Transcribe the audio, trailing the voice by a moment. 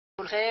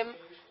לכולכם,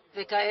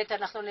 וכעת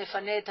אנחנו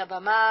נפנה את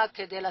הבמה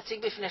כדי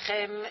להציג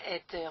בפניכם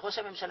את ראש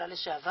הממשלה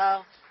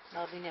לשעבר,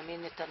 מר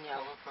בנימין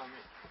נתניהו.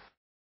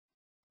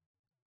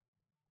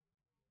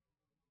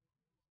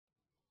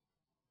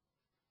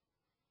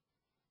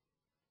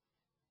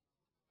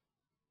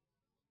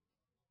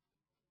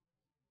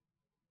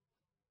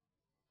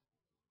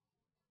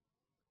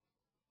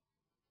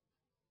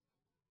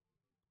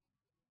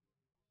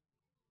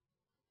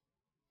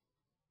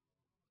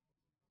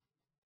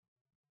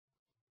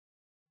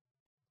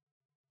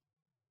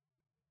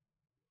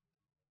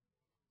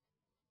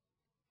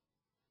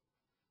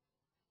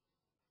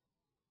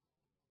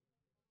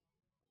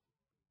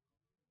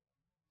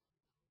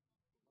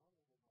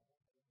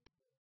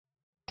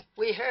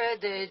 We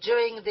heard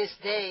during this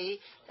day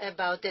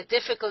about the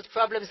difficult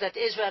problems that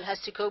Israel has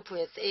to cope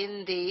with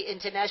in the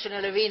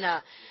international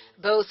arena,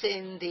 both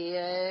in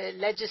the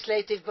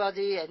legislative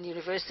body and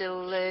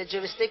universal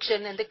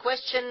jurisdiction. And the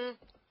question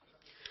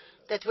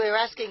that we're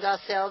asking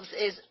ourselves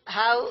is,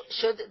 how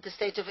should the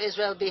State of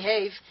Israel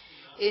behave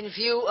in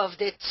view of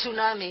the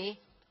tsunami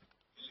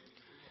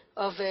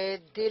of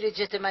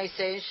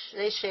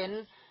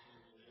delegitimization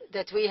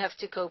that we have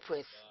to cope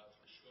with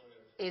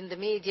in the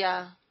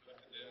media,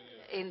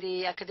 in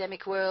the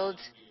academic world,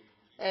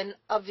 and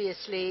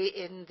obviously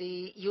in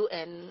the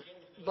UN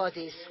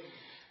bodies.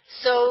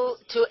 So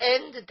to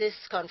end this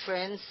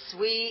conference,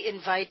 we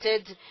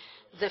invited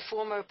the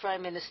former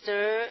Prime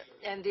Minister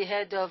and the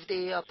head of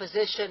the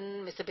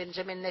opposition, Mr.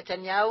 Benjamin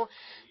Netanyahu,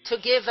 to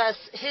give us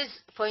his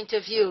point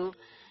of view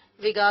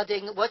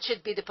regarding what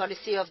should be the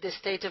policy of the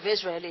State of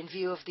Israel in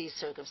view of these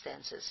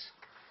circumstances.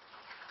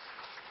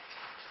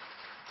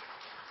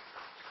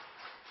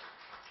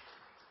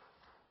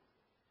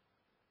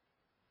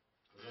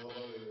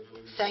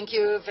 Thank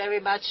you very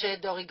much,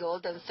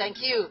 Dorigold, and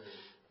thank you.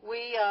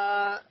 We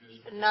are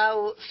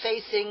now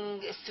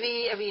facing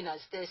three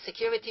arenas: the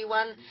security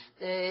one,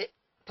 the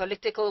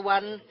political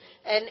one,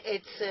 and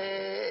its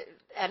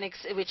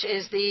annex, which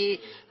is the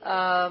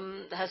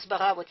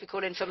hasbara, what we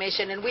call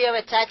information, and we are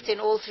attacked in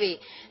all three.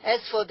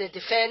 As for the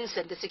defense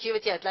and the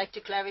security, I'd like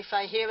to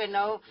clarify here and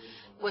now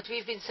what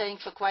we've been saying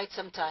for quite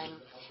some time,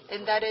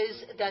 and that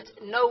is that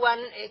no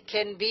one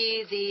can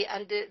be the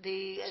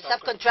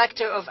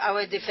subcontractor of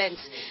our defense.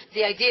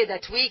 The idea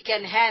that we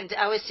can hand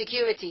our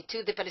security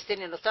to the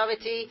Palestinian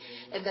Authority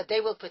and that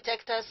they will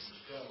protect us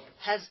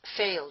has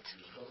failed.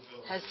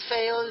 Has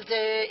failed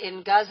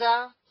in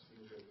Gaza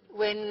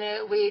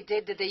when we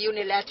did the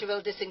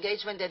unilateral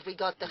disengagement that we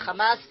got the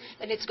Hamas,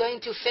 and it's going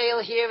to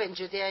fail here in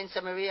Judea and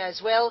Samaria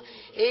as well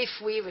if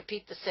we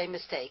repeat the same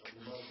mistake.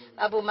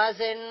 Abu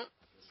Mazen,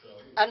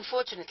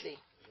 unfortunately,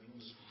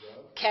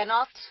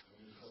 cannot,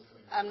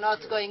 I'm not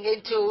going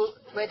into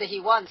whether he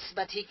wants,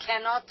 but he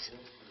cannot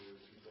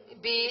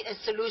be a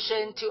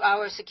solution to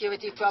our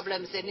security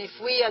problems. And if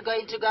we are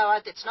going to go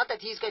out, it's not that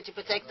he's going to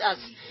protect us,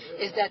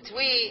 it's that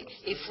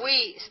if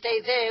we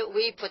stay there,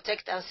 we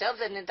protect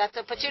ourselves, and in that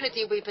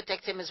opportunity, we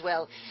protect him as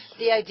well.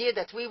 The idea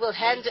that we will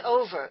hand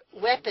over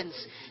weapons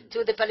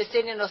to the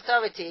Palestinian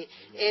Authority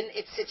in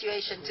its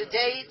situation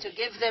today, to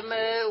give them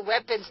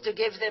weapons, to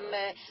give them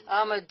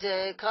armored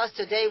cars.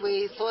 Today,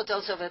 we thought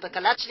also of the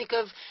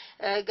Kalashnikov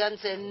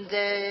guns and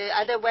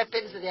other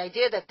weapons. The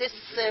idea that this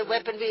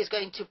weaponry is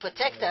going to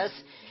protect us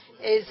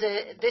is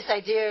this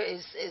idea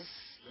is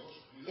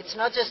it's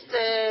not just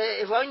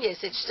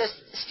erroneous, it's just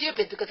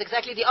stupid, because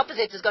exactly the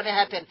opposite is going to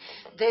happen.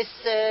 This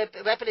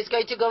weapon is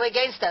going to go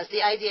against us, the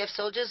IDF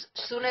soldiers,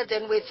 sooner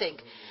than we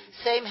think.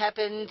 Same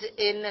happened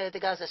in the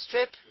Gaza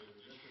Strip,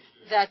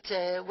 that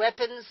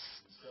weapons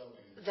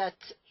that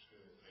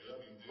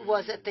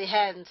was at the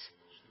hand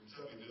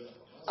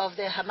of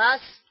the Hamas,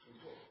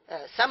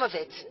 some of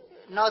it,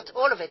 not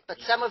all of it, but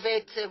some of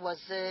it was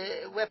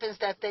weapons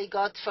that they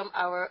got from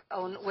our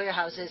own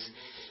warehouses.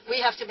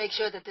 We have to make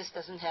sure that this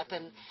doesn't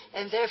happen.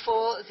 And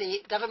therefore, the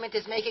government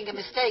is making a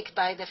mistake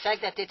by the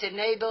fact that it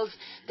enables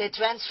the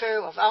transfer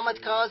of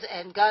armored cars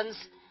and guns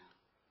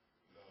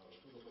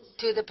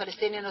to the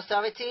Palestinian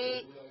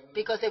Authority,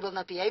 because they will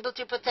not be able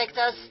to protect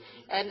us.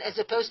 And as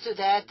opposed to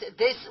that,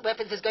 this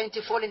weapon is going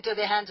to fall into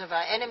the hands of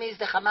our enemies,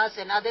 the Hamas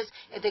and others,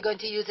 and they're going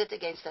to use it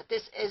against us.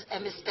 This is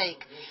a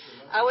mistake.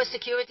 Our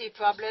security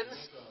problems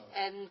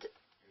and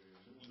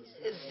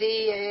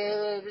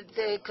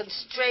the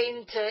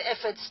constrained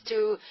efforts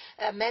to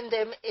amend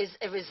them is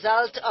a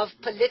result of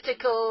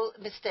political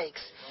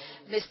mistakes.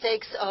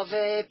 Mistakes of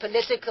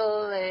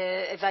political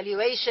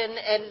evaluation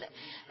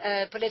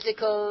and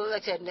political,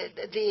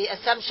 the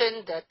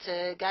assumption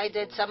that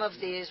guided some of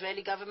the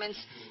Israeli governments,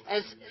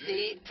 as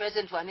the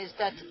present one, is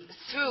that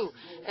through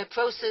a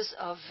process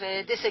of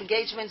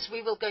disengagements,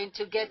 we will going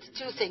to get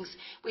two things.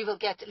 We will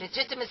get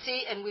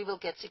legitimacy and we will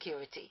get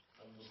security.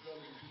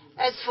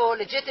 As for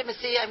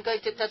legitimacy, I'm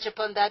going to touch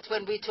upon that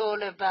when we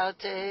talk about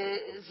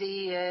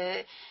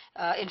the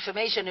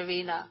information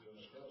arena,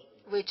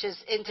 which is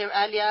inter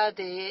alia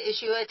the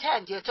issue at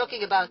hand. You're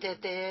talking about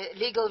it, the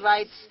legal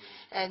rights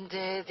and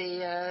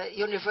the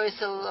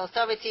universal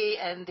authority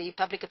and the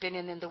public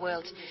opinion in the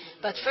world.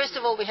 But first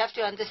of all, we have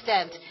to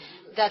understand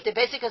that the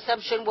basic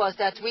assumption was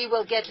that we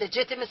will get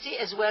legitimacy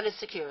as well as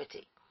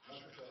security.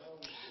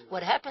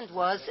 What happened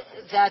was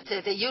that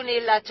the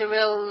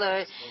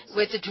unilateral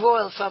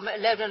withdrawal from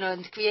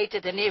Lebanon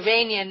created an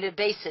Iranian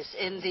basis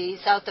in the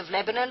south of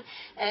Lebanon,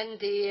 and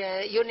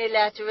the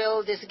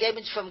unilateral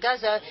disengagement from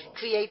Gaza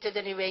created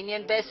an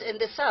Iranian base in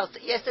the south.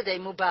 Yesterday,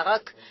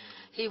 Mubarak,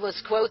 he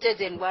was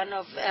quoted in one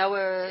of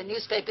our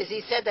newspapers.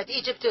 He said that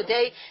Egypt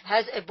today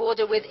has a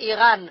border with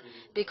Iran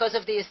because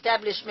of the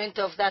establishment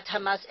of that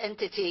Hamas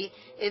entity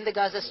in the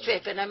Gaza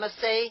Strip. And I must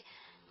say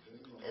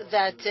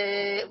that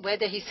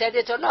whether he said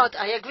it or not,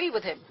 I agree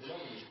with him.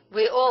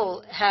 We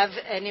all have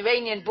an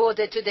Iranian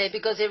border today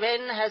because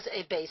Iran has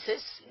a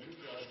basis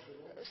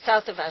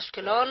south of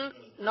Ashkelon,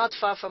 not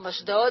far from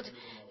Ashdod,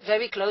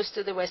 very close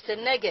to the western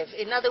Negev.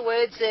 In other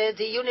words, the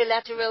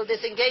unilateral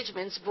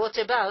disengagements brought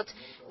about,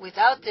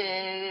 without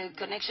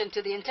connection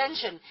to the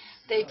intention,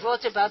 they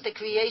brought about the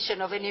creation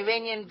of an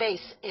Iranian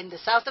base in the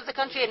south of the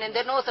country and in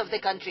the north of the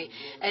country.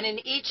 And in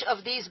each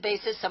of these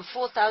bases, some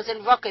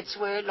 4,000 rockets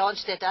were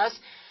launched at us,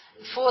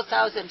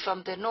 4,000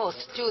 from the north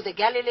to the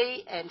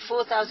Galilee, and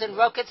 4,000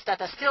 rockets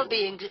that are still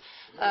being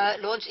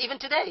launched even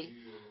today,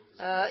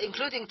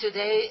 including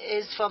today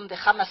is from the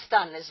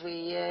Hamastan, as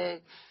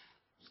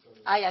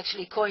I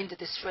actually coined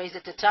this phrase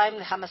at the time,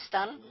 the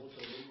Hamastan.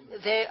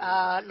 They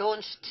are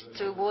launched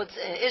towards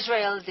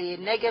Israel, the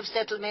Negev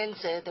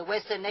settlements, the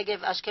western Negev,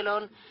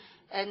 Ashkelon,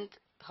 and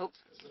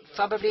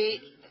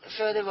probably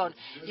further on.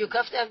 You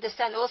have to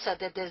understand also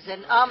that there's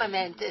an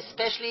armament,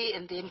 especially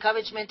in the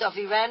encouragement of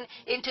Iran,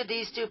 into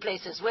these two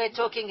places. We're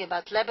talking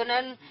about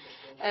Lebanon,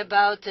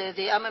 about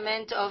the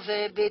armament of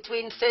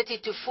between 30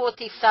 to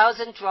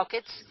 40,000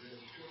 rockets,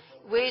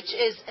 which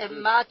is a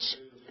much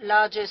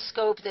larger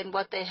scope than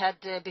what they had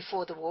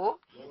before the war,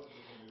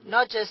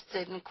 not just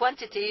in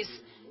quantities,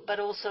 but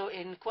also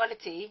in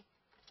quality.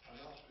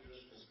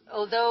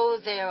 Although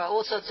there are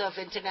all sorts of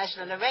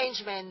international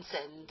arrangements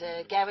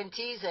and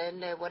guarantees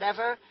and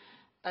whatever,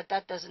 but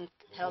that doesn't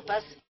help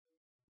us.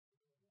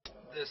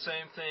 The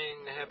same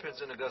thing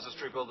happens in the Gaza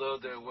Strip, although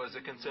there was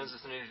a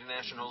consensus in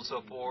international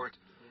support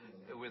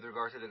with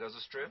regard to the Gaza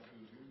Strip.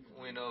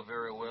 We know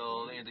very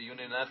well in the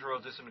unilateral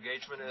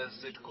disengagement,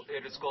 as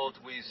it is called,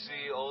 we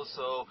see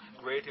also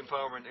great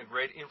empowerment and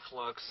great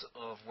influx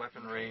of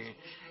weaponry,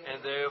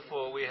 and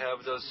therefore we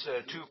have those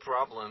two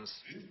problems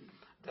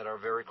that are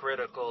very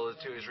critical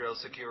to Israel's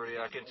security.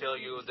 I can tell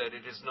you that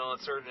it is not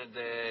certain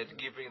that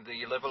given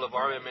the level of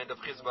armament of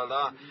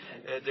Hezbollah,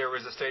 there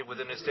is a state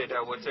within a state.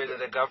 I would say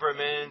that a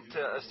government,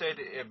 a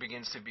state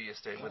begins to be a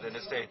state within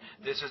a state.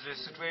 This is a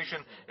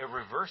situation, a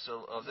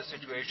reversal of the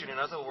situation. In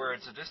other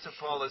words, this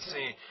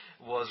policy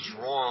was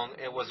wrong,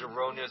 it was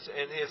erroneous,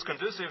 and it's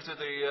conducive to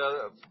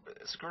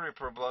the security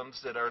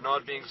problems that are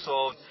not being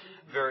solved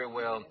very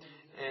well.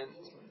 And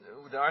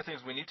there are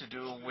things we need to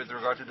do with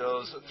regard to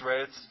those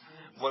threats.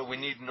 What we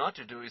need not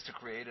to do is to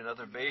create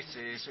another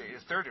basis, a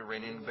third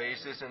Iranian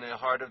basis in the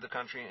heart of the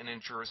country and in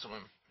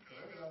Jerusalem.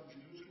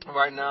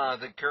 Right now,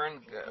 the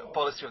current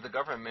policy of the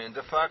government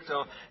de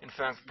facto, in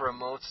fact,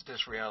 promotes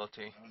this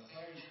reality.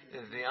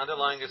 The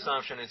underlying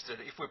assumption is that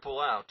if we pull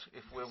out,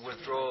 if we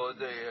withdraw,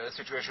 the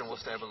situation will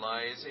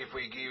stabilize. If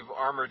we give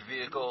armored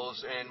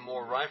vehicles and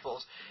more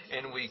rifles,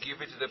 and we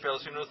give it to the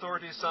Palestinian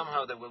authorities,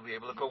 somehow they will be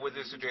able to cope with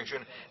this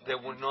situation. They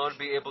will not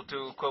be able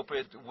to cope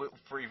it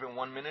for even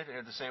 1 minute,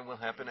 and the same will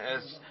happen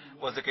as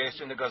was the case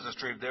in the Gaza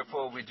Strip.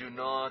 Therefore, we do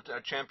not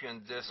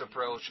champion this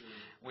approach.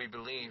 We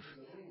believe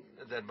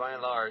that by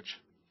and large,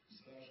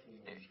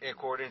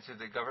 according to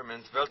the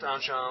government's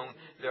Weltanschauung,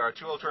 there are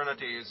two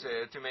alternatives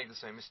to make the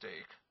same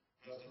mistake.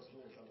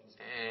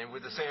 And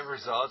with the same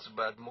results,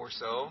 but more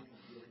so,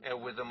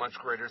 and with a much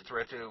greater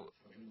threat to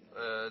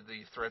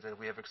the threat that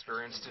we have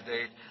experienced to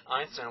date.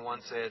 Einstein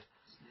once said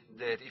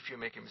that if you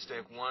make a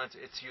mistake once,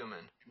 it's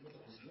human.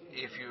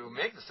 If you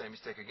make the same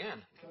mistake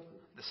again,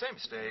 the same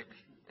mistake,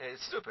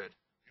 it's stupid.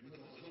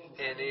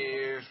 And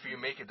if you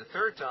make it the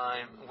third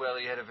time, well,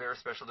 you had a very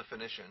special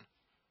definition.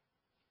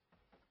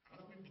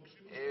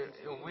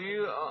 We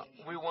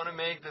want to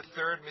make the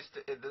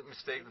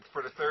mistake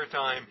for the third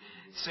time,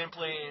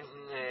 simply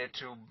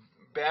to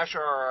bash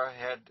our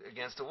head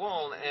against the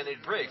wall, and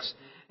it breaks.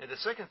 And the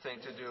second thing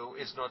to do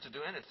is not to do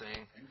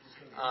anything.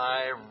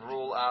 I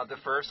rule out the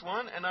first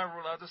one, and I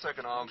rule out the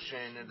second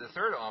option. And the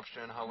third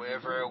option,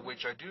 however,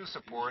 which I do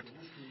support,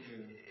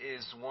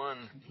 is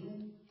one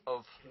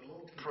of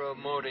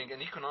promoting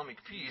an economic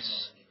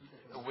peace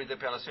with the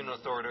Palestinian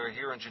Authority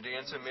here in Judea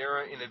and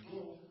Samaria in a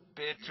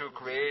bid to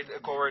create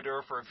a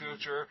corridor for a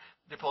future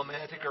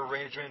diplomatic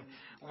arrangement.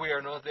 We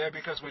are not there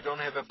because we don't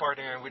have a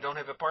partner, and we don't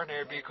have a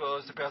partner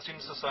because the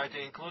Palestinian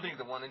society, including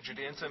the one in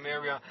Judea and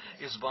Samaria,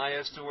 is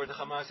biased toward the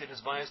Hamas. It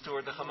is biased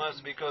toward the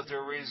Hamas because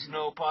there is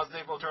no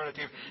positive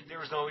alternative,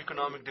 there is no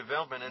economic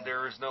development, and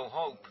there is no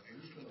hope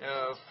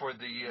for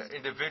the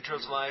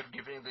individual's life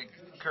given the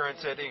current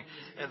setting.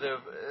 And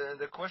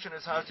the question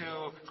is how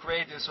to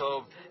create this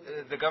hope.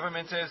 The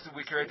government says that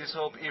we create this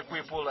hope if we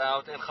pull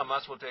out and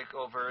Hamas will take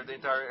over the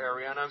entire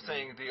area. And I'm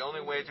saying the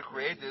only way to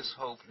create this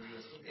hope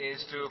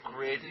is to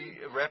create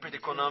rapid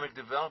economic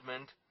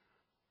development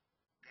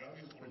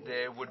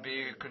They would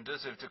be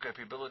conducive to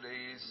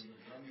capabilities.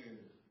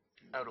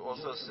 I would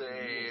also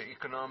say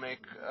economic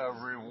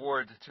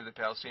reward to the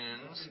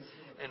Palestinians,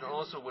 and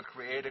also would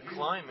create a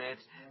climate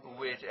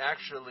which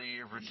actually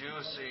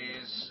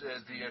reduces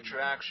the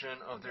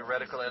attraction of the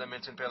radical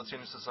elements in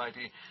Palestinian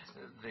society,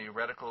 the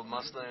radical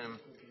Muslim.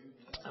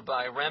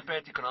 By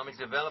rampant economic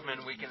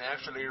development, we can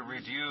actually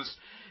reduce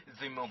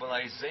the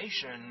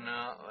mobilization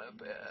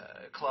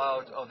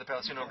cloud of the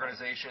Palestinian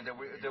organization.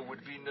 There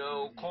would be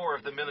no core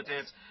of the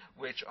militants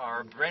which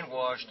are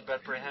brainwashed,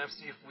 but perhaps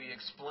if we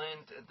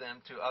explained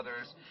them to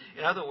others.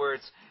 In other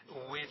words,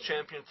 we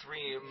champion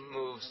three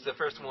moves. The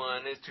first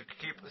one is to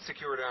keep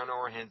security on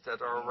our hands,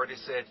 that are already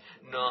said,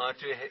 not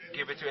to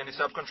give it to any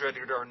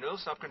subcontractor. There are no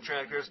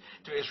subcontractors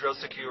to Israel's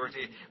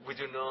security. We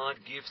do not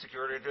give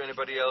security to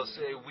anybody else.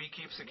 We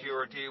keep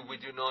security. We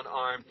do not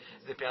arm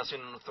the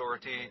Palestinian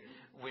Authority.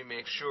 We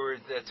make sure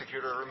that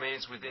security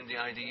remains within the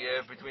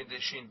IDF, between the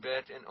Shin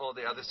Bet and all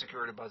the other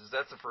security bosses.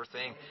 That's the first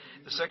thing.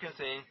 The second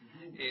thing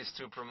is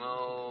to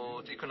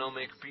promote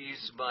economic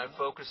peace by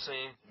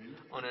focusing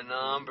on a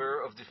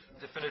number of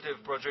definitive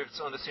projects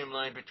on the same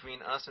line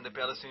between us and the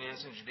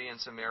Palestinians in Judea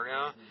and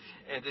Samaria.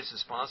 And this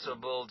is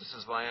possible, this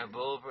is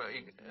viable.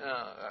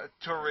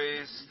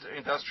 Tourist,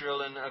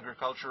 industrial, and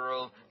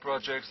agricultural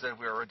projects that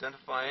we are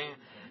identifying,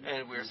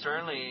 and we are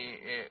certainly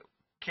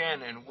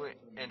can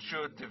and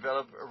should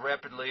develop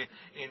rapidly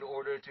in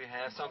order to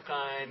have some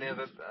kind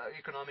of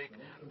economic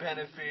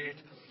benefit.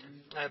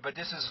 But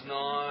this is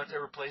not a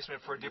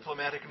replacement for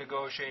diplomatic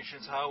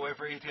negotiations.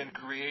 However, it can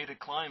create a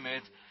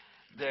climate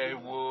that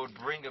would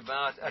bring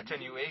about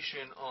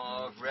attenuation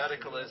of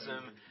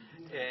radicalism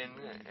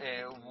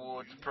and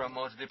would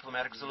promote a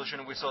diplomatic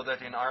solution. We saw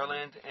that in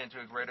Ireland and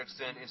to a great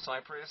extent in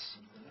Cyprus.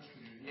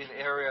 In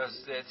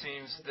areas that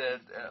seems that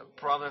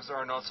problems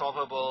are not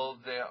solvable,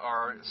 they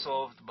are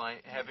solved by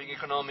having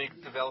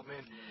economic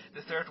development.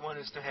 The third one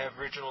is to have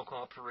regional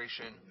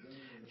cooperation.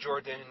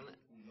 Jordan,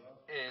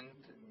 and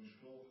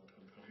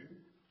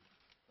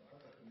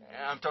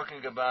I'm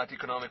talking about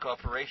economic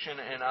cooperation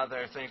and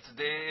other things.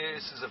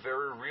 This is a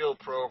very real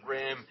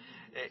program.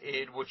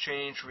 It would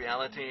change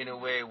reality in a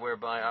way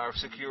whereby our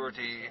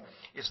security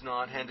is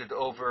not handed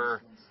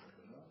over,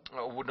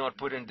 would not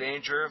put in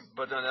danger,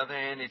 but on the other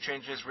hand, it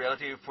changes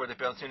reality for the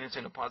Palestinians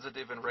in a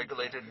positive and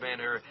regulated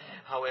manner.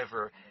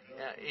 However,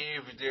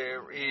 if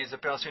there is a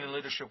Palestinian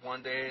leadership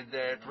one day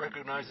that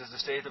recognizes the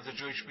state of the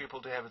Jewish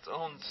people to have its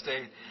own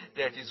state,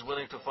 that is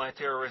willing to fight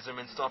terrorism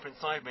and stop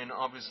incitement,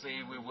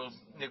 obviously we will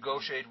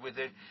negotiate with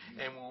it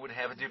and we would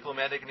have a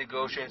diplomatic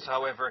negotiations.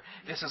 However,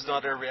 this is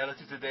not a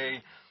reality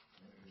today.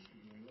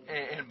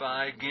 And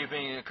by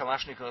giving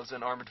Kalashnikovs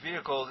and armored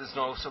vehicles is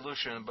no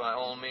solution by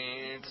all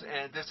means.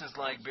 And this is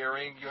like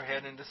burying your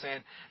head in the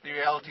sand. The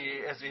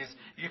reality as is,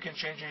 you can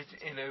change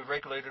it in a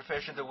regulated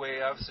fashion the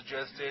way I've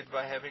suggested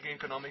by having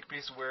economic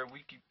peace where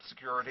we keep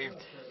security.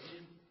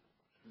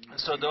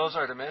 So those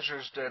are the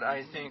measures that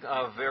I think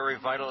are very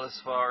vital as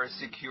far as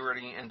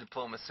security and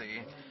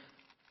diplomacy.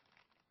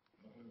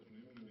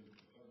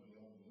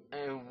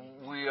 And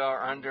we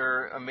are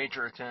under a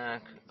major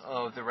attack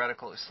of the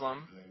radical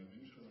Islam.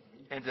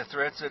 And the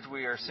threats that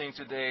we are seeing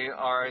today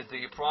are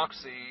the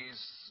proxies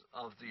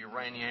of the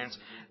Iranians.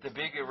 The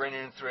big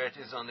Iranian threat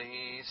is on the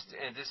east,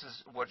 and this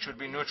is what should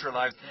be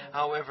neutralized.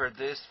 However,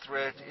 this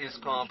threat is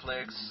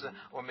complex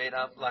or made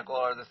up like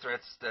all other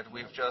threats that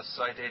we've just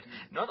cited,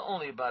 not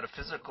only about a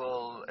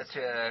physical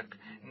attack,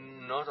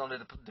 not only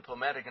the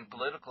diplomatic and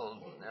political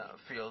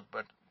field,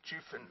 but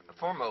chief and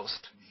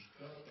foremost,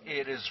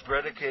 it is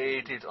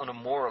predicated on a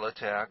moral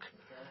attack,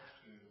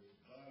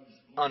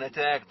 an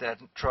attack that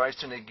tries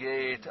to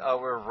negate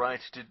our right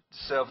to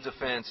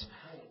self-defense.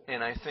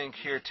 And I think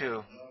here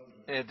too,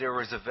 there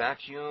was a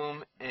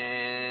vacuum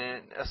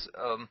and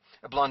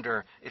a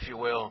blunder, if you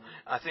will.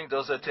 I think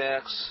those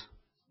attacks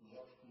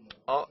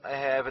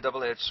have a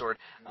double-edged sword.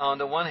 On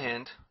the one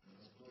hand,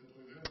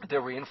 they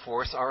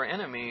reinforce our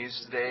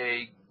enemies.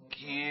 They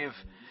give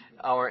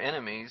our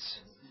enemies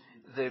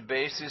the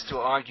basis to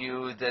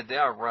argue that they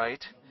are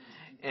right,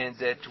 and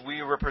that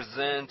we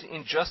represent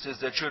injustice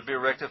that should be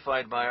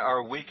rectified by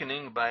our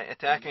weakening, by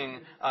attacking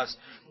us.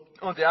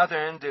 On the other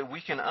hand, they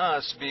weaken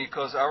us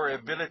because our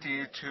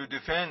ability to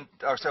defend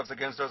ourselves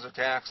against those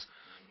attacks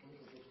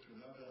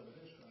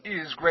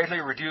is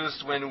greatly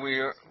reduced when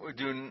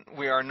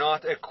we are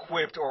not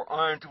equipped or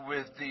armed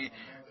with the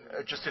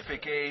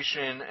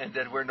justification, and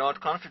that we're not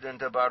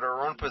confident about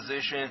our own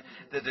position,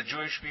 that the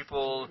Jewish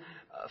people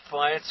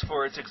fights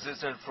for its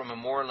existence from a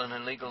moral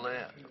and legal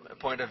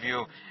point of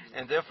view.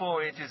 And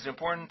therefore it is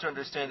important to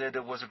understand that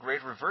there was a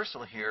great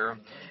reversal here,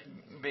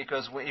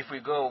 because if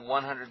we go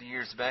 100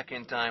 years back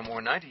in time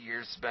or 90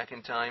 years back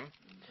in time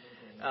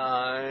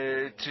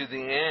to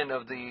the end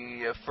of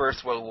the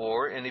First World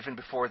War, and even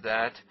before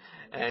that,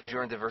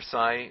 during the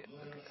Versailles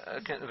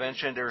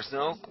Convention, there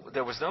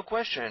was no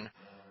question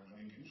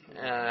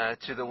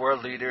to the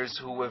world leaders,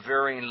 who were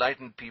very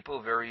enlightened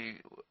people, very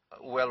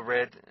well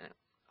read,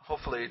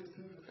 hopefully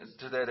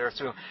to that area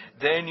too.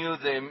 They knew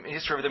the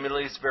history of the Middle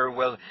East very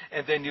well,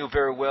 and they knew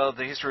very well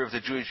the history of the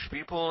Jewish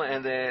people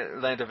and the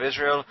land of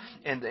Israel,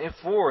 and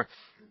therefore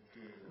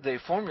they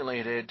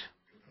formulated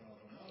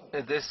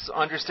this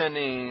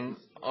understanding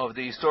of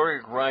the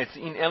historic rights,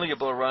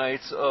 inalienable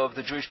rights of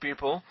the Jewish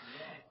people,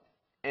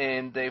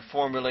 and they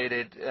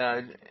formulated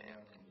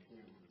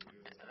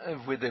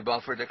with the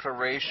Balfour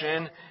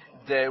Declaration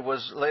that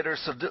was later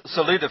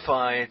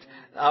solidified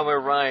our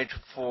right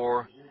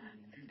for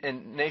a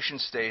nation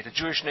state. A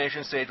Jewish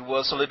nation state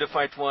was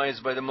solidified twice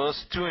by the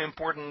two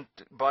important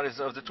bodies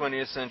of the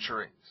 20th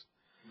century.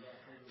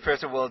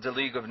 First of all, the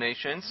League of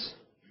Nations,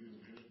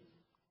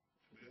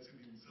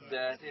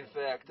 that in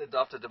fact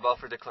adopted the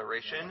Balfour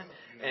Declaration,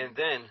 and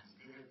then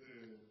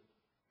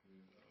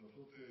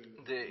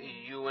the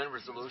UN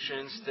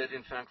resolutions that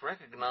in fact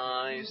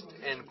recognized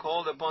and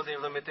called upon the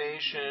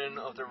implementation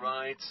of the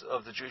rights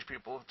of the Jewish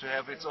people to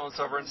have its own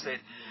sovereign state.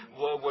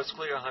 What was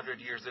clear 100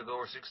 years ago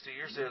or 60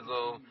 years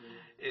ago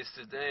is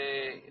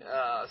today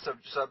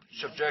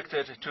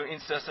subjected to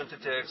incessant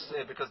attacks,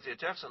 because the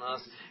attacks on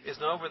us is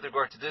not with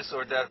regard to this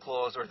or that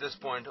clause or this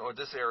point or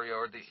this area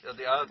or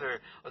the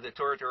other or the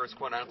territories,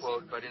 quote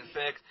unquote, but in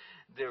fact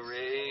there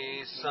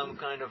is some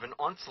kind of an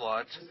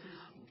onslaught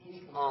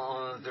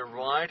on the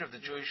right of the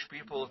Jewish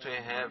people to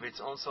have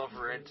its own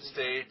sovereign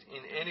state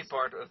in any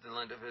part of the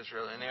land of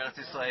Israel, in Eretz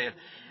Israel.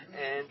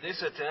 And this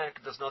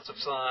attack does not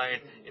subside.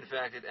 In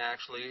fact, it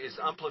actually is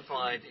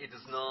amplified. It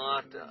does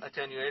not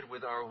attenuate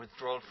with our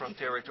withdrawal from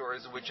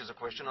territories, which is a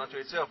question unto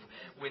itself.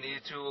 We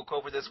need to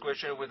cope with this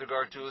question with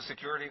regard to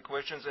security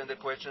questions and the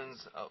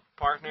questions of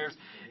partners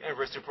and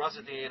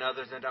reciprocity and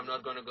others, and I'm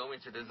not going to go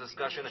into this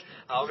discussion.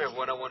 However,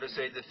 what I want to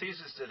say, the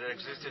thesis that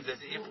existed that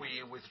if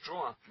we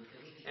withdraw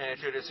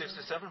to the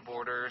 67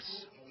 borders,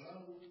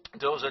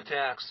 those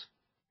attacks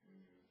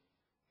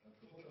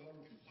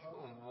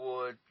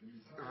would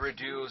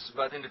reduce,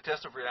 but in the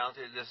test of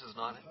reality, this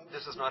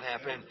has not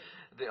happened.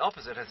 The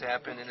opposite has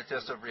happened in the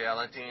test of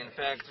reality. In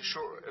fact,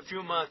 a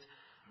few months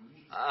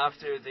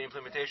after the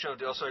implementation of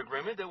the Oslo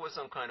Agreement, there was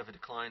some kind of a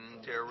decline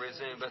in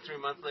terrorism, but 3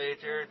 months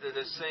later,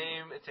 the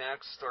same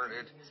attacks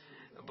started,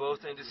 both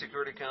in the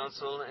Security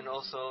Council and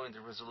also in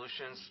the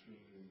resolutions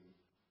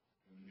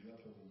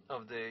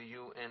of the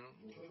UN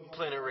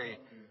plenary.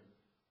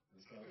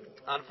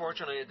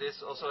 Unfortunately,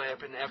 this also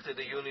happened after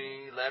the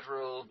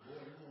unilateral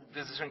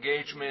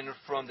disengagement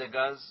from the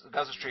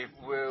Gaza Strip,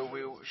 where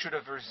we should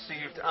have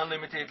received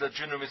unlimited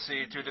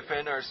legitimacy to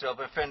defend ourselves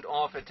and fend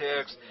off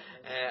attacks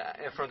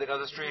from the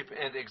Gaza Strip,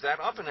 and the exact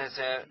opposite has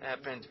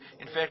happened.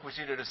 In fact, we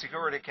see that the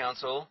Security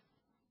Council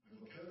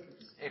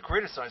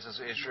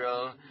criticizes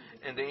Israel,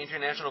 and the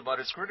international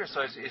bodies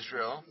criticize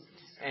Israel,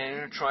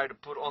 and try to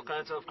put all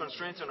kinds of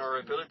constraints on our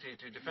ability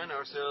to defend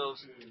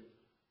ourselves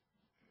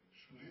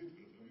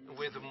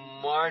with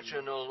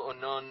marginal or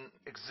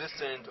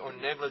non-existent or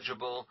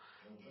negligible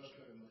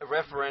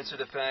reference to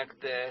the fact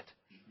that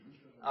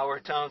our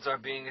towns are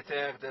being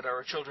attacked, that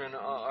our children,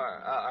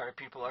 our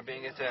people are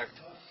being attacked.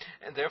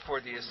 And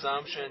therefore the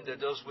assumption that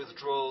those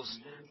withdrawals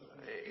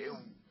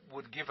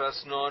would give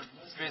us not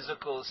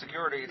physical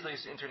security, at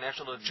least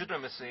international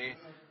legitimacy,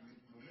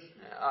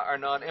 are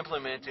not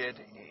implemented,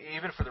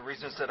 even for the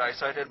reasons that I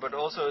cited, but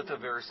also the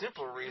very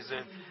simple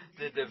reason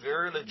that the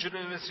very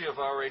legitimacy of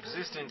our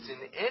existence in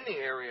any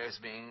area is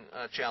being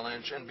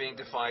challenged and being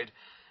defied.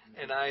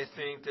 And I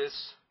think this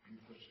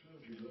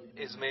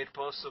is made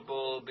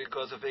possible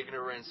because of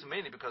ignorance,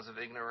 mainly because of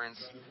ignorance,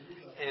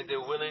 and the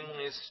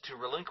willingness to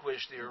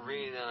relinquish the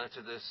arena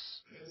to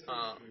this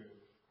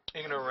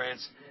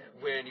ignorance.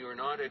 When you're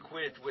not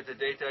equipped with the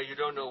data, you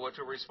don't know what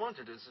to respond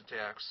to these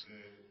attacks.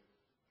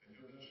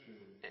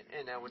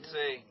 And I would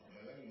say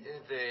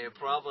the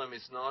problem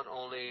is not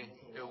only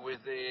with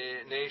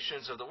the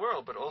nations of the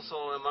world, but also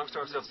amongst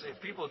ourselves.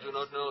 If people do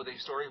not know the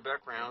historic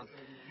background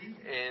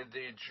and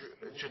the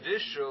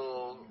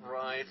judicial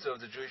rights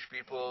of the Jewish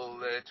people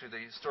to the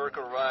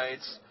historical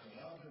rights,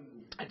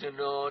 and do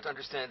not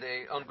understand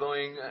the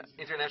ongoing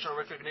international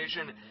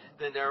recognition,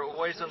 then they're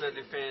always on the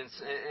defense,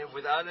 and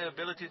without an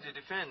ability to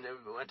defend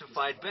and to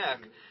fight back.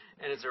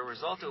 And as a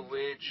result of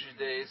which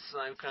they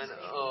some kind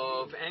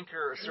of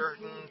anchor a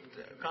certain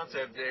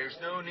concept. There's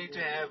no need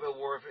to have a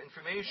war of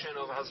information,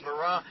 of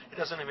hasbara. It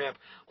doesn't have.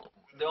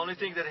 The only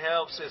thing that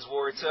helps is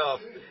war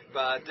itself.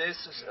 But this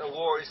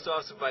war is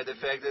caused by the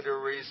fact that there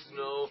is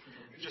no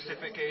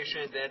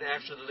justification that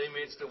actually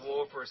limits the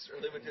war for a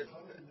limited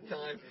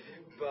time.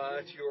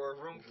 But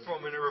your room for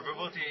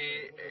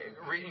maneuverability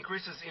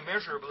increases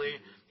immeasurably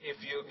if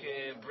you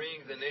can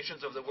bring the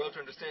nations of the world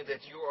to understand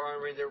that you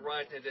are in the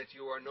right and that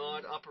you are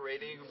not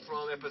operating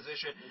from a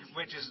position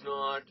which is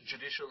not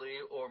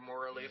judicially or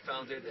morally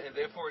founded. And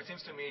therefore, it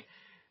seems to me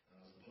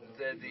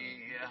that the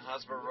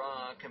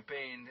hasbara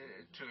campaign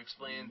to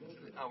explain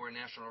our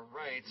national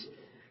rights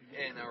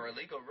and our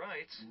legal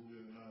rights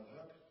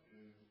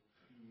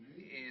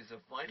is a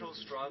vital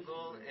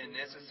struggle and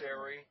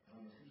necessary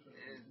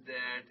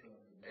that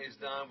is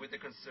done with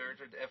the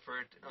concerted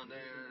effort on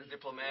the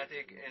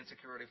diplomatic and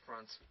security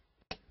fronts.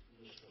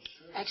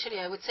 Actually,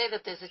 I would say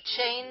that there's a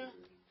chain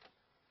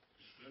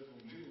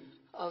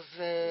of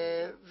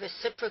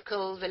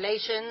reciprocal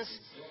relations.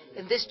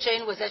 And this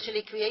chain was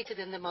actually created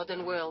in the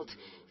modern world.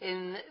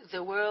 In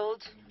the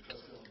world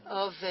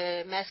of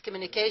mass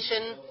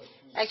communication,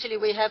 actually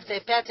we have the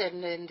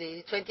pattern in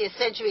the 20th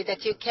century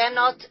that you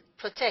cannot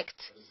protect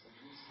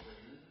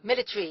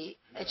military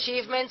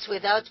achievements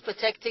without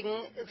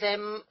protecting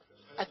them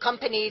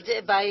accompanied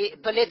by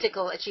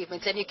political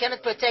achievements. And you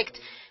cannot protect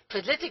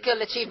political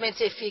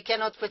achievements if you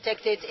cannot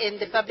protect it in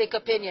the public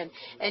opinion.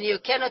 And you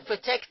cannot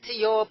protect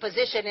your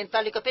position in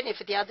public opinion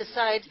if the other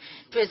side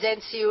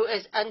presents you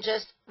as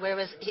unjust,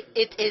 whereas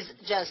it is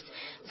just.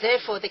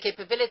 Therefore, the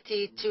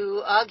capability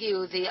to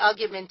argue the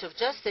argument of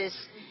justice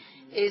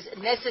is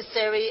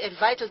necessary and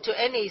vital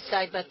to any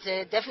side, but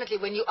definitely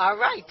when you are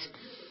right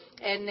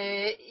and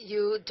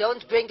you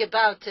don't bring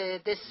about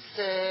this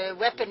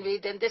weaponry,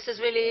 then this is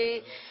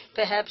really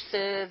perhaps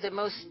the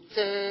most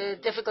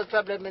difficult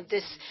problem, in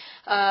this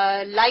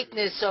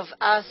lightness of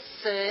us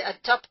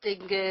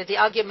adopting the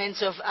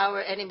arguments of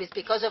our enemies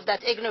because of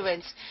that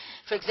ignorance.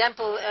 For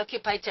example,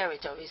 occupied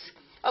territories.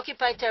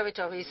 Occupied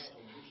territories,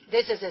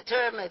 this is a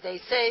term, they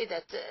say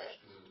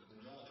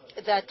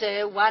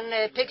that one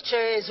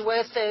picture is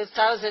worth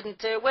 1,000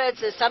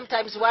 words.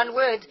 Sometimes one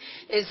word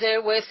is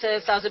worth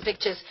 1,000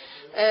 pictures.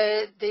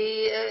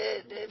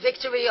 The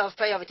victory of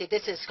priority.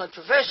 This is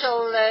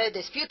controversial,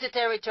 disputed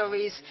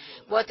territories.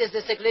 What is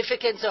the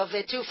significance of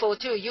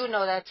 242? You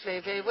know that very,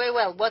 very, very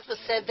well. What was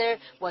said there?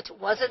 What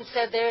wasn't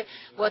said there?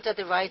 What are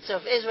the rights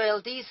of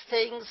Israel? These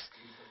things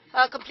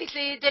are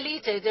completely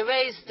deleted,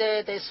 erased.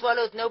 They're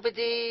swallowed.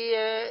 Nobody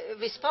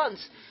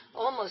responds.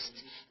 Almost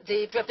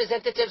the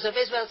representatives of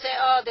Israel say,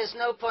 oh, there's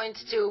no point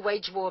to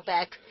wage war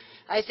back.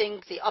 I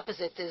think the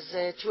opposite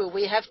is true.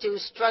 We have to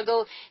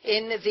struggle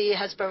in the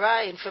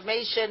hasbara,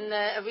 information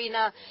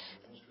arena,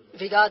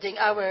 regarding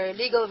our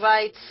legal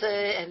rights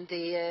and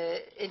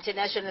the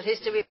international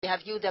history. We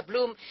have Yehuda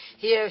Blum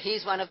here.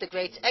 He's one of the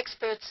great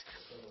experts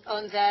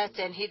on that,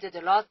 and he did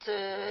a lot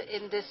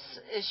in this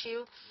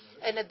issue.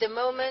 And at the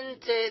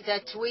moment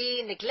that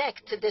we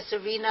neglect this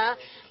arena,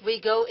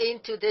 we go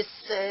into this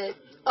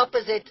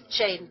opposite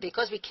chain,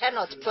 because we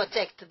cannot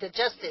protect the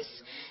justice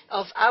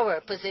of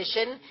our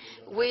position.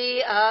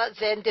 We are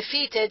then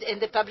defeated in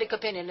the public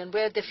opinion, and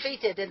we're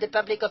defeated in the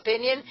public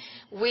opinion.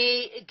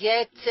 We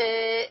get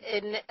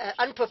an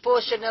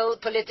unproportional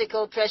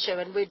political pressure,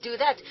 and we do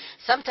that.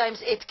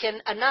 Sometimes it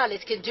can annul,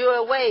 it can do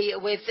away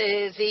with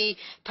the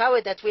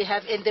power that we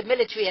have in the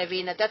military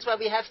arena. That's why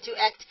we have to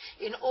act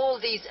in all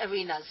these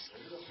arenas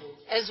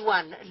as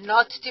one,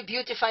 not to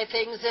beautify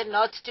things and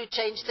not to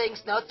change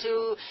things, not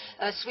to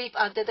sweep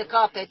under the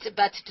carpet,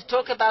 but to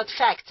talk about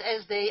facts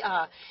as they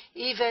are,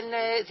 even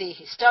the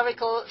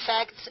historical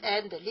facts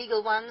and the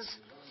legal ones,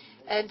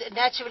 and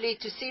naturally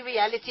to see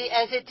reality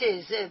as it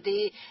is.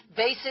 The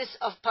basis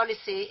of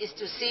policy is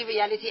to see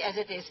reality as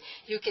it is.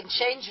 You can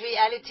change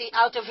reality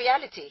out of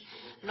reality,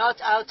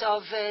 not out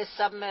of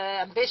some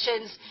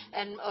ambitions,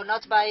 or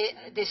not by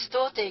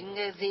distorting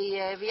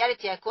the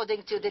reality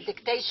according to the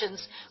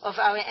dictations of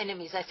our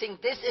enemies. I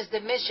think this is the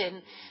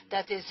mission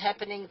that is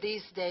happening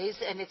these days,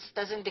 and it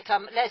doesn't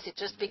become less, it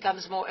just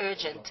becomes more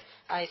urgent.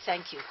 I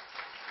thank you.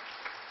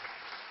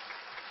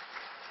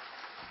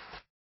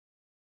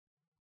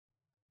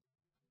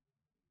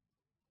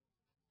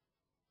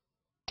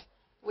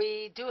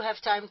 We do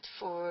have time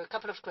for a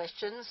couple of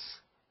questions.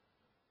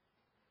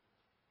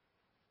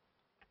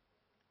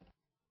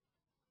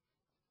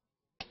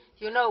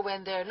 You know,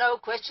 when there are no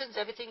questions,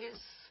 everything is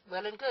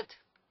well and good.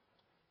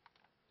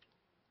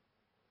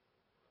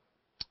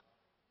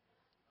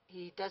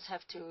 He does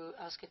have to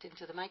ask it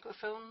into the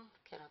microphone.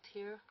 Cannot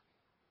hear.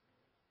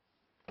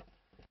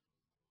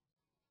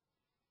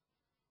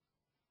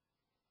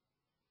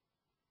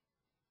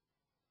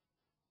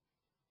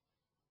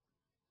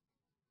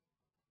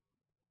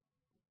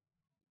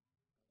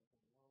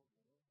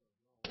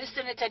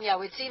 Mr.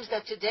 Netanyahu, it seems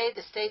that today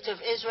the state of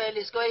Israel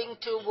is going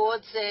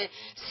towards a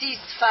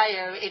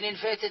ceasefire, in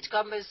inverted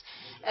commas,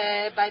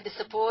 by the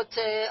support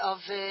of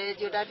the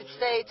United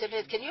States.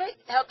 And can you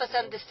help us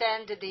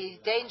understand the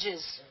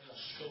dangers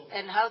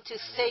and how to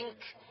think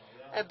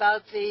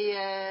about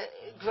the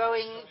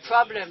growing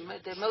problem,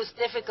 the most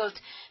difficult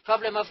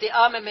problem of the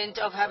armament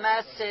of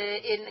Hamas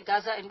in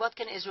Gaza, and what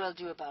can Israel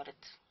do about it?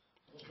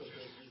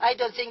 I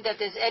don't think that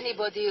there's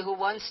anybody who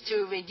wants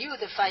to renew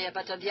the fire,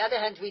 but on the other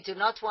hand, we do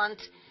not want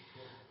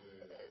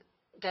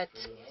that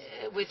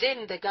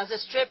within the Gaza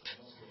Strip,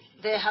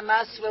 the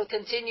Hamas will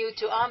continue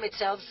to arm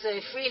itself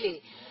freely.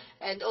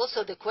 And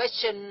also the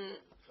question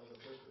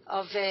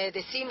of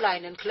the seam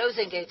line and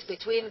closing it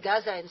between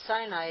Gaza and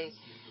Sinai,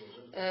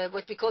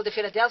 what we call the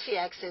Philadelphia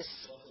axis.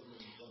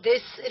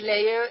 This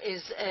layer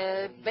is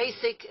a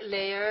basic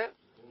layer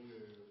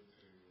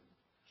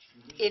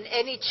in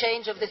any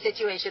change of the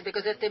situation,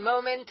 because at the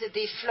moment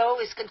the flow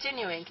is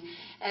continuing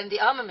and the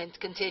armament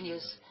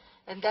continues.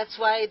 And that's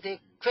why the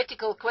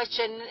critical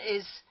question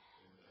is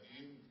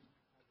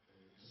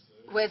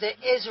whether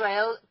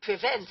Israel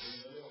prevents,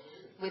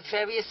 with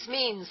various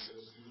means,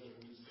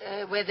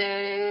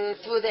 whether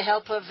through the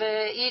help of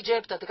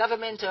Egypt or the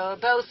government or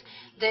both,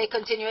 the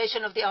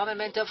continuation of the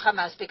armament of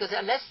Hamas. Because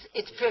unless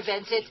it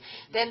prevents it,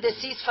 then the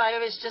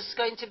ceasefire is just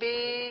going to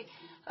be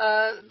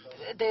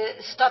the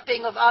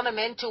stopping of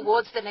armament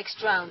towards the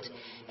next round.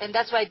 And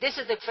that's why this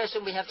is the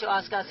question we have to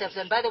ask ourselves.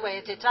 And by the way,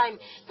 at a time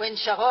when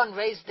Sharon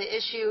raised the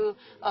issue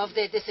of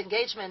the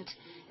disengagement,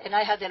 and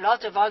I had a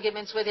lot of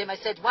arguments with him, I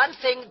said, one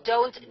thing,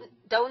 don't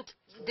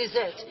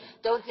desert,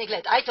 don't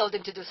neglect. I told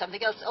him to do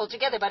something else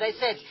altogether, but I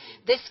said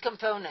this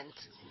component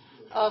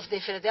of the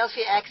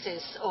Philadelphia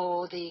axis,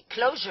 or the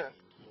closure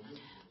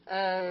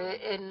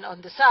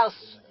on the south,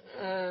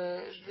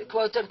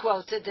 quote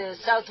unquote, the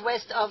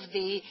southwest of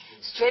the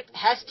strip,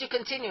 has to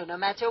continue no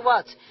matter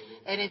what.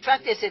 And in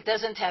practice it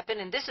doesn't happen,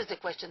 and this is the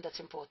question that's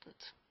important.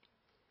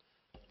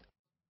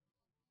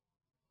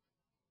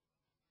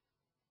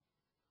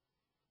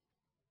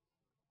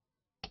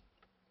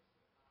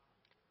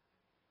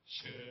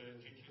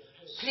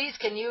 Please,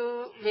 can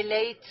you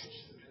relate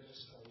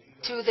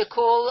to the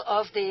call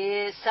of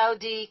the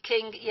Saudi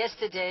king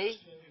yesterday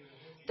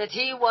that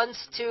he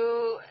wants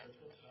to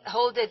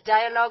hold a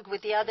dialogue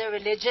with the other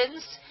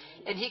religions,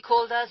 and he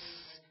called us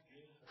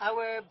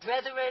our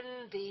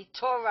brethren, the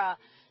Torah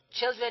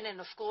children, and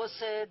of course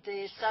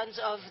the sons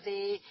of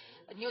the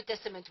New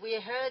Testament. We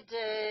heard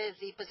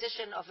the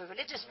position of a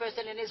religious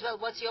person in Israel.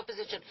 What's your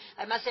position?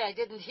 I must say I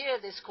didn't hear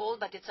this call,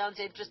 but it sounds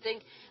interesting.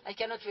 I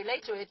cannot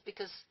relate to it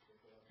because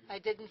I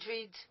didn't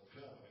read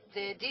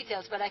the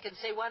details, but I can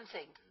say one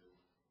thing.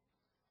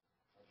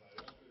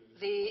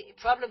 The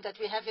problem that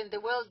we have in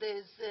the world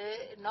is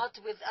not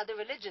with other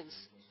religions.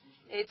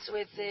 It's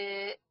with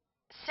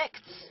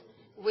sects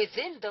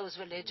within those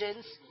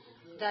religions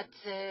that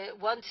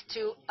want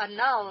to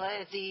annul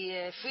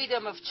the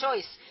freedom of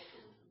choice,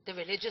 the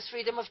religious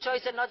freedom of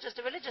choice, and not just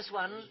the religious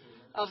one,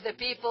 of the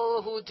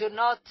people who do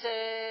not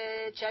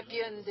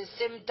champion the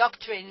same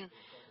doctrine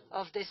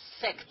of this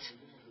sect.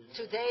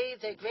 Today,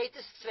 the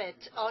greatest threat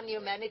on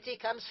humanity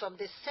comes from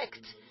this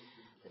sect,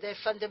 the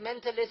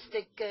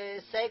fundamentalistic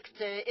sect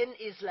in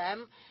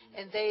Islam,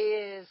 and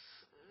they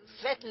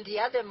threaten the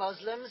other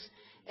Muslims,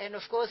 and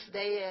of course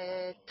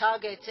they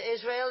target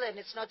Israel, and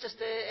it's not just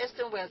the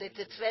Eastern world, it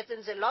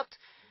threatens a lot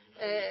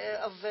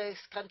of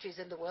countries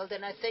in the world.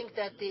 And I think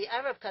that the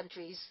Arab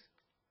countries,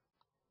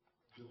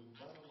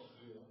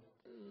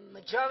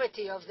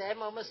 majority of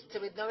them, almost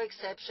with no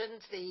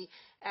exceptions, the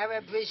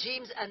Arab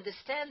regimes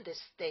understand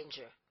this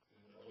danger.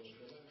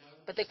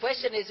 But the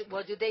question is,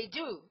 what do they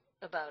do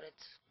about it?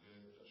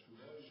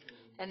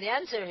 And the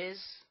answer is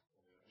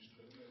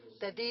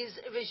that these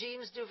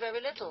regimes do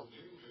very little.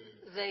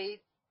 They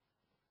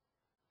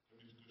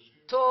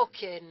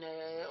talk in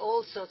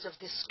all sorts of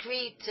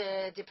discreet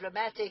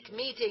diplomatic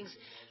meetings.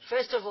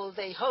 First of all,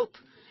 they hope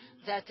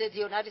that the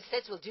United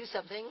States will do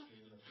something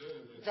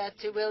that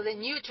will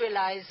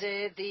neutralize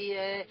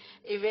the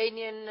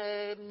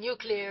Iranian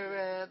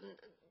nuclear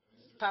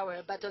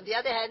power. But on the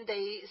other hand,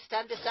 they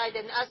stand aside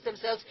and ask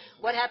themselves,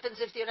 what happens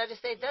if the United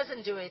States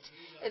doesn't do it?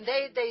 And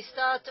they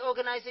start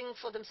organizing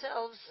for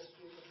themselves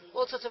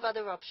all sorts of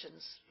other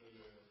options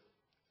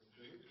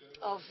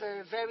of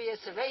various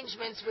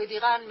arrangements with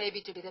Iran,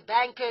 maybe to be the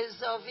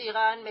bankers of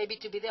Iran, maybe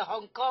to be the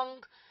Hong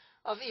Kong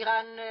of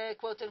Iran,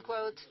 quote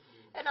unquote,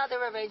 and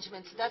other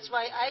arrangements. That's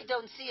why I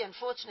don't see,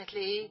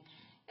 unfortunately,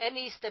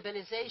 any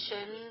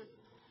stabilization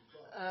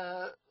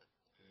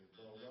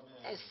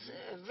as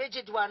a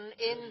rigid one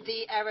in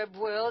the Arab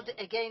world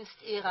against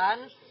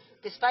Iran,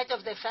 despite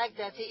of the fact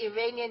that the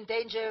Iranian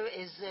danger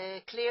is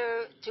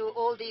clear to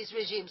all these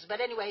regimes.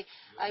 But anyway,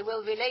 I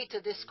will relate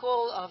to this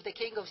call of the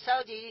King of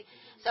Saudi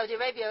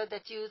Arabia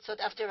that you thought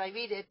after I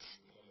read it,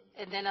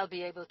 and then I'll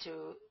be able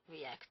to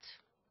react.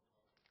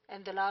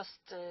 And the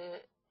last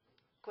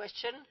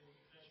question.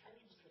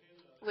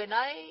 When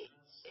I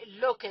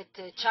look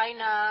at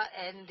China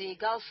and the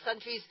Gulf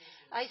countries,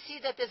 I see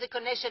that there's a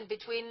connection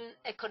between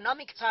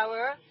economic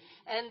power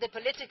and the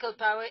political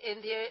power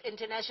in the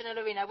international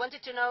arena. I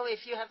wanted to know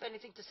if you have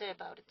anything to say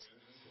about it.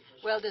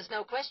 Well, there's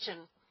no question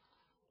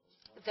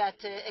that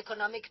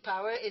economic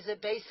power is a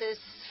basis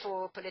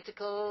for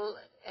political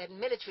and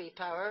military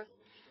power.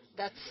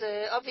 That's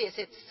obvious.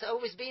 It's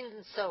always been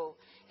so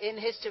in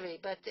history,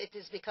 but it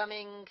is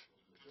becoming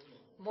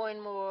more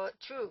and more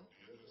true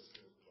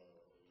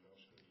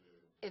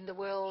in the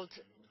world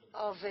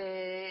of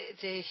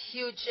the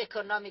huge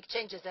economic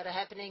changes that are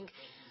happening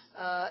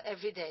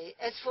every day.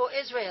 As for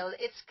Israel,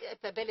 its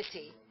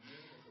capability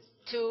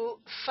to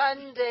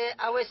fund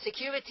our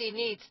security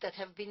needs that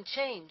have been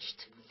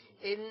changed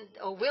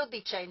or will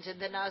be changed in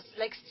the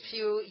next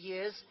few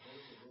years,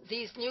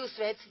 these new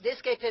threats,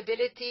 this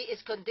capability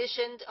is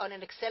conditioned on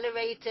an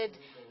accelerated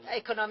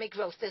economic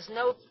growth. There's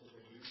no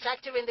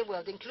factor in the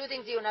world,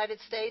 including the United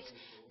States,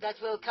 that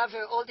will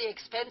cover all the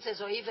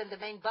expenses or even the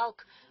main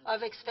bulk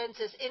of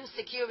expenses in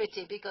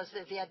security, because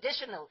the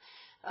additional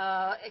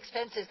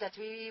expenses that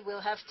we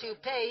will have to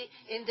pay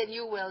in the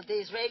new world, the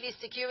Israeli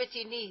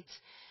security needs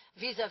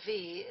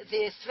vis-a-vis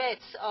the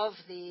threats of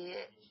the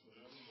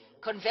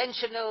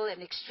conventional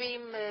and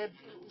extreme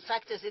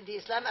factors in the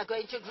Islam are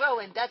going to grow,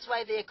 and that's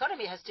why the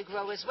economy has to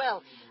grow as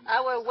well.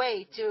 Our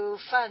way to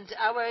fund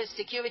our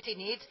security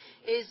needs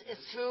is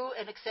through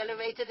an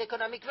accelerated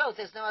economic growth.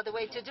 There's no other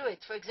way to do it.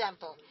 For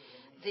example,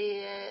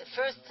 the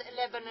first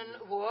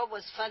Lebanon war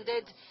was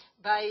funded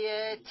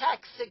by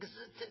taxes,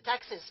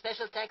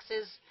 special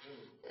taxes,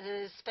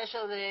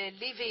 special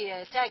levy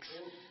tax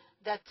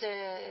that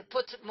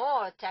put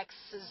more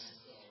taxes,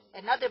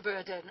 another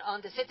burden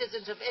on the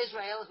citizens of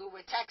Israel who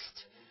were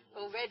taxed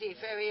already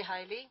very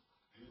highly,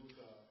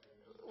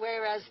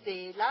 whereas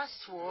the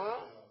last war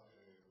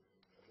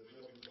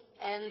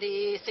and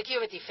the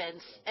security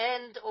fence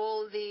and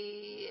all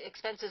the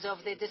expenses of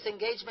the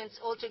disengagements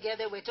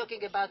altogether, we're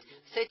talking about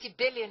 30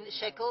 billion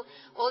shekel.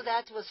 All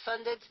that was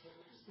funded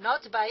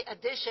not by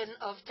addition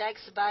of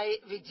tax, by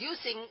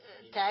reducing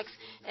tax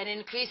and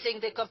increasing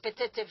the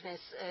competitiveness.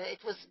 It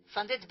was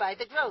funded by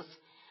the growth.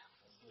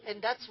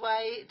 And that's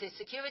why the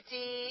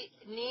security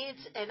needs,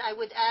 and I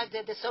would add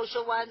that the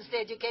social ones, the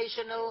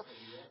educational,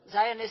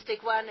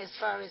 Zionistic one, as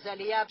far as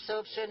Aliyah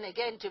absorption,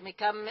 again, to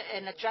become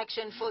an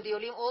attraction for the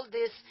Olim, all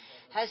this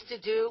has to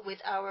do with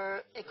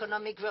our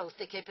economic growth,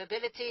 the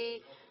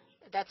capability.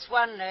 That's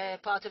one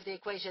part of the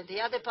equation. The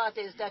other part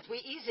is that we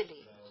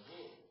easily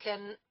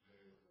can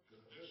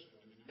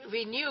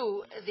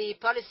renew the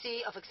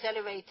policy of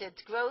accelerated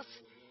growth,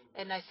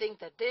 and I think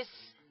that this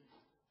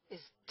is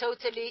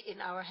totally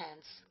in our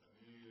hands.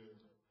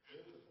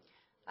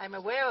 I'm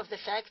aware of the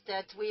fact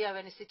that we are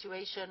in a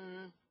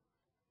situation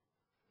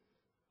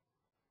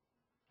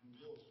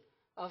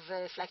of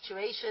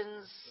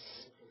fluctuations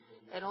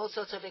and all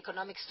sorts of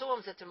economic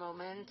storms at the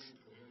moment.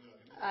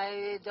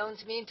 I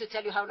don't mean to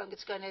tell you how long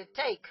it's going to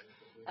take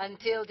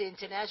until the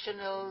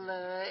international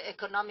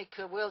economic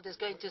world is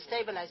going to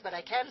stabilize, but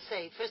I can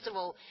say, first of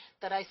all,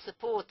 that I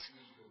support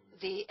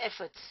the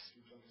efforts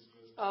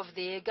of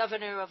the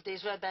governor of the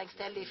Israel Bank,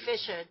 Stanley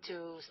Fischer,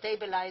 to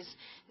stabilize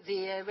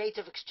the rate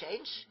of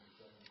exchange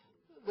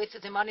with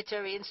the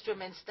monetary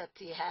instruments that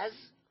he has.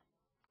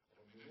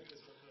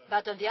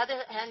 But on the other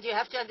hand, you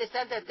have to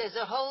understand that there's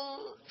a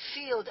whole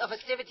field of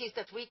activities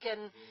that we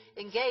can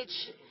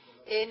engage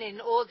in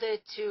order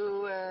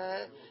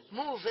to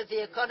move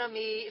the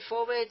economy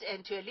forward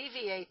and to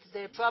alleviate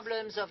the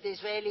problems of the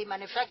Israeli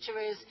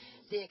manufacturers,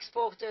 the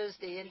exporters,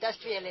 the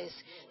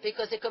industrialists,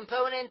 because the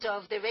component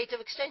of the rate of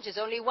exchange is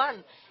only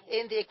one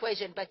in the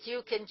equation, but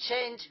you can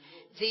change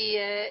the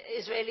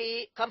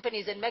Israeli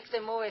companies and make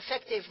them more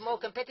effective, more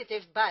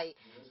competitive by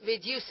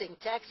reducing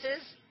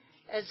taxes,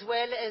 as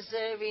well as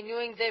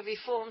renewing the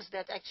reforms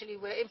that actually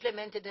were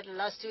implemented in the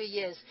last 2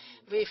 years.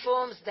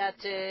 Reforms that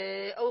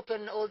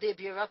open all the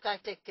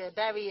bureaucratic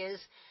barriers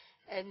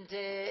and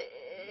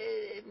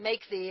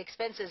make the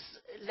expenses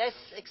less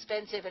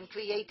expensive and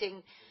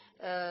creating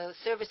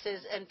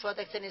services and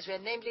products in Israel.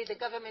 Namely, the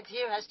government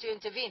here has to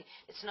intervene.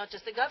 It's not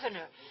just the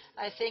governor.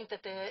 I think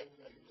that the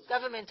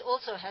government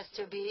also has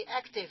to be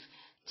active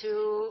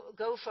to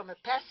go from a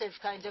passive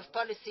kind of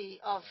policy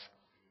of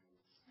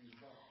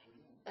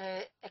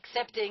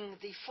accepting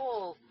the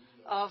fall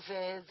of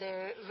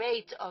the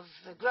rate of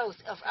growth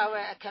of our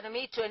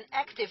economy to an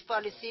active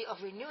policy of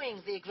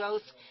renewing the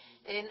growth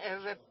in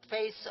a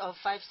pace of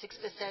 5-6%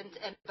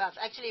 and above.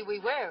 Actually, we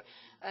were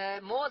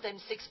more than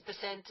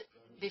 6%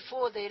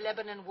 before the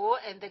Lebanon war,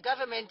 and the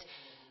government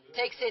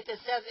takes it as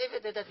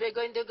self-evident that we're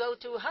going to go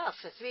to half,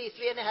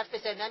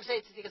 3.5%. I'm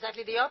saying it's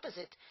exactly the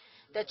opposite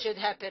that should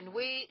happen.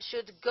 We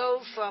should go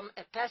from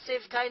a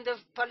passive kind of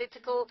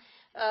political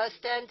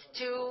stand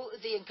to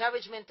the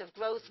encouragement of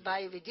growth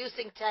by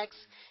reducing tax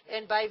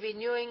and by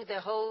renewing the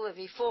whole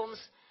reforms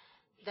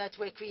that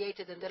were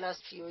created in the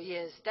last few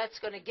years. That's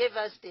going to give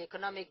us the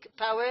economic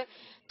power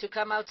to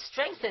come out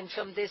strengthened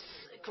from this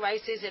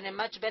crisis in a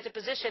much better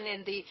position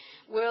in the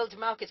world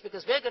markets,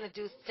 because we're going to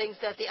do things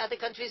that the other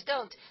countries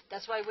don't.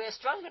 That's why we're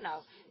stronger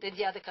now than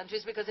the other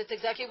countries, because it's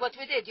exactly what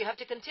we did. You have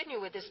to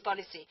continue with this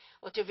policy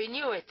or to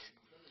renew it.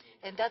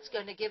 And that's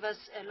going to give us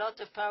a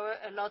lot of power,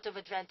 a lot of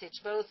advantage,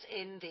 both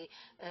in the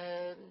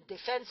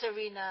defense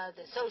arena,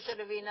 the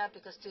social arena,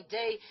 because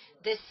today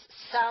this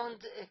sound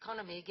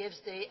economy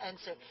gives the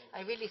answer.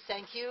 I really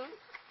thank you.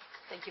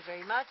 Thank you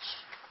very much.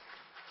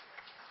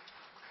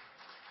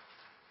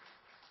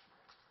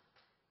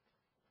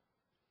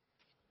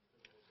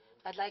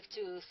 I'd like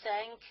to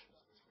thank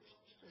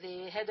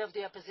the head of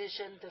the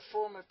opposition, the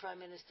former Prime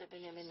Minister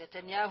Benjamin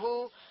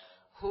Netanyahu,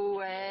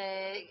 who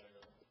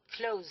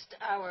closed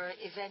our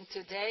event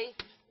today.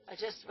 I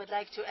just would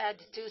like to add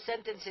 2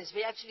 sentences.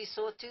 We actually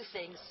saw 2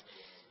 things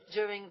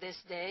during this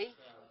day.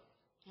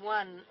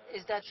 One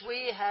is that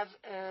we have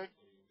a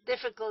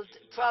difficult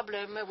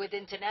problem with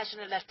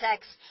international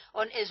attacks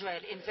on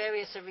Israel in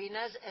various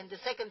arenas, and the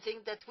second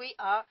thing, that we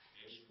are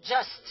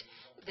just.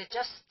 The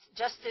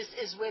justice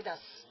is with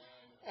us.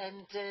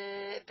 And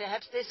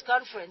perhaps this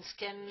conference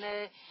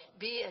can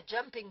be a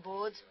jumping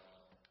board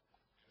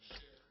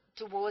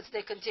towards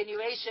the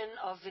continuation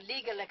of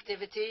legal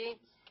activity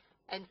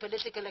and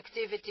political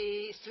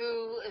activity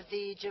through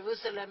the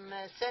Jerusalem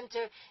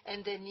Center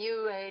and the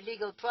new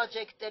legal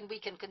project, then we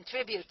can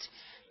contribute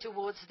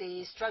towards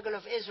the struggle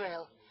of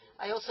Israel.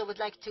 I also would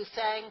like to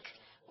thank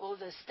all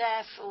the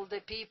staff, all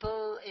the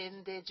people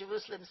in the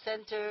Jerusalem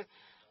Center,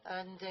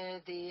 and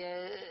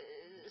the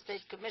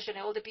State Commission,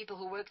 all the people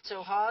who worked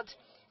so hard.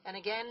 And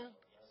again,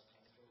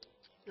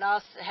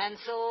 Lars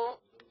Hansel,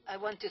 I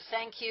want to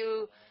thank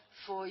you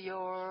for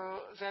your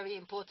very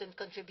important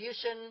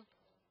contribution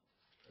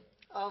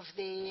of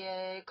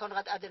the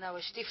Konrad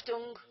Adenauer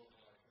Stiftung.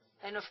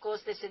 And of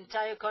course, this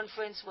entire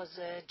conference was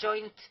a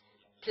joint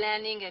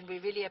planning, and we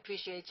really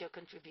appreciate your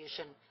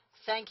contribution.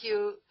 Thank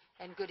you,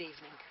 and good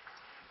evening.